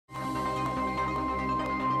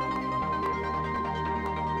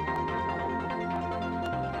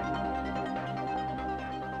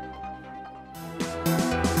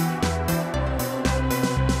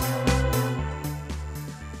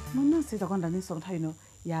nonse takulandiranso nthawi ino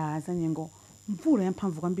ya Zanyengo. Mvula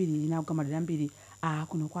yamphamvu kwambiri inagwa madera ambiri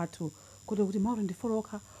kuno kwathu kuti mauta ndi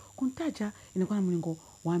foloka kuntaja inakwana mlingo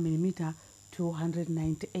wa milimita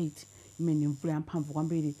 298 imene mvula yamphamvu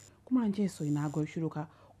kwambiri. Kumulanjenso inagwa yochuluka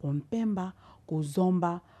ku Mpemba, ku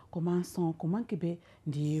Zomba, komanso ku Mankibe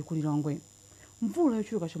ndi ku Lilongwe. Mvula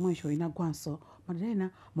yochuluka chomwecho inagwanso madera ena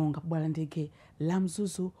monga bwalo la ndege la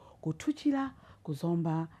Mzuzu, kuthuchira, ku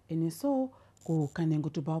Zomba, NSO, ku Kanengo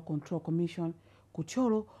Tobacco Control Commission, ku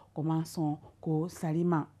Tcholo, komanso ku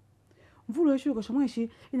Salima. Mvula yochuluka chomwechi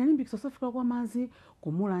inalimbikitsa kusefukira kwa madzi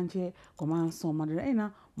ku Mulanje komanso madera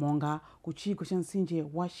ena monga ku chigwa cha mtsinje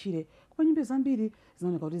wa Shire kwa nyumba zambiri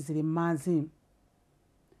zinaoneka kuti zili m'madzi.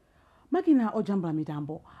 Makina ojambula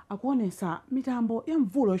mitambo akuonesa mitambo ya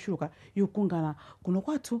mvula yochuluka yokungana kuno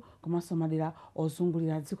kwathu komanso madera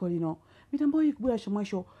ozungulira dziko lino. Mitambo iyi kubwera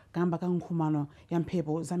chomwecho kamba ka nkhumano ya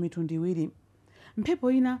mphepo za mitundu iwiri.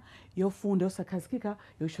 Mphepo ina yofunda yosakhazikika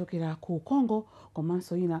yochokera ku Congo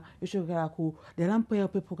komanso ina yochokera ku dera mpweya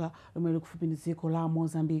yopepuka lomwe likufupi ndi dziko la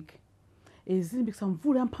Mozambique. Izi zilimbikitsa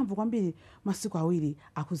mvula yamphamvu kwambiri masiku awiri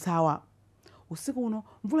akuzawa. Usiku uno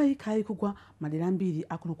mvula ikhala ikugwa madera ambiri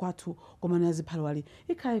akuno kwathu komano yaziphalowali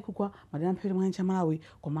ikhala ikugwa madera mphepete mwa nyanja Malawi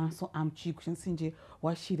komanso amchigwa cha mtsinje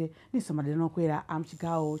wa Shire ninso madera nokwera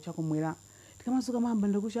amchigawo chakumwera. Tikamazuka mamba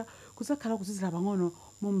ndikucha kuzakhala kuzizira pang'ono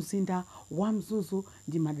mu mzinda wa Mzuzu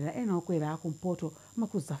ndi madera ena okwera kumpoto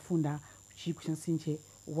makuzafunda kuchigwa cha mtsinje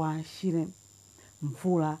wa Shire.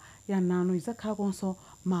 Mvula ya nano izakhala konso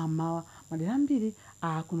mamawa madera ambiri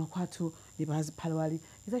akuno kwathu ndi paziphalowali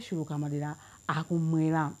izachuluka madera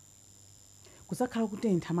akumwera. Kuzakhala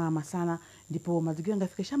kutentha masana ndipo madigiri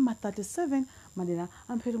angafika chamma 37 madera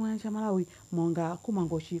amphepete mwa nyanja Malawi monga ku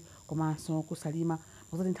Mangochi komanso ku Salima.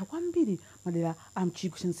 Kuzatentha kwambiri madera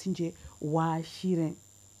amchigwa cha mtsinje wa Shire.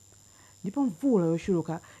 Ndipo mvula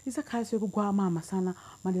yochuluka izakhalanso ikugwa masana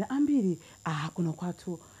madera ambiri akuno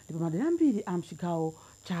kwathu ndipo madera ambiri amchigawo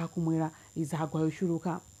chakumwera izagwa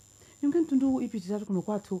yochuluka. Nyonga mtundu ipitiratu kuno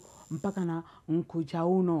kwathu mpaka na mkuja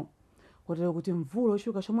uno. Kotero kuti mvula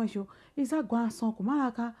yochuluka chomwecho izagwanso ku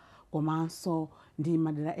Malaka komanso ndi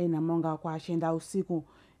madera ena monga kwa Chenda usiku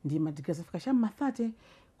ndi madigiri azafika chamma 30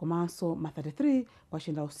 komanso ma 33 kwa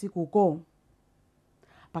Chenda usiku uko.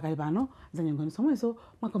 Pakali pano Zanyengo nsomwezo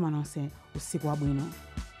mwakoma nonse usiku wabwino.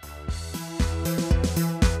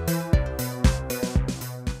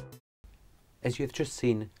 As you have just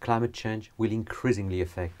seen, climate change will increasingly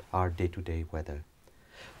affect our day-to-day weather.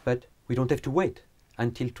 But we don't have to wait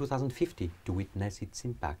until 2050 to witness its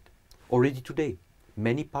impact. Already today,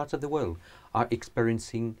 many parts of the world are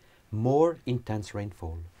experiencing more intense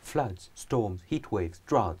rainfall, floods, storms, heat waves,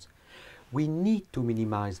 droughts. We need to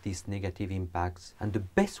minimize these negative impacts, and the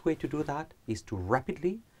best way to do that is to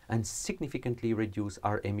rapidly and significantly reduce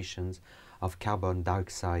our emissions of carbon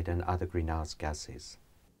dioxide and other greenhouse gases.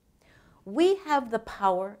 We have the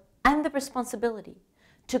power and the responsibility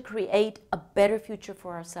to create a better future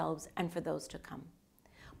for ourselves and for those to come.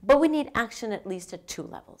 But we need action at least at two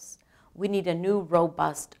levels. We need a new,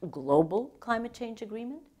 robust global climate change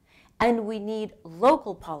agreement, and we need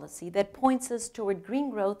local policy that points us toward green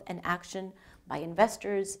growth and action by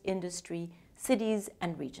investors, industry, cities,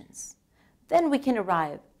 and regions. Then we can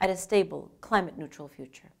arrive at a stable, climate-neutral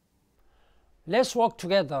future. Let's work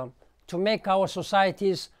together to make our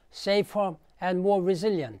societies safer and more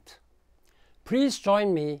resilient. Please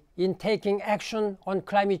join me in taking action on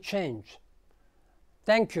climate change.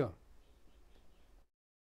 Thank you.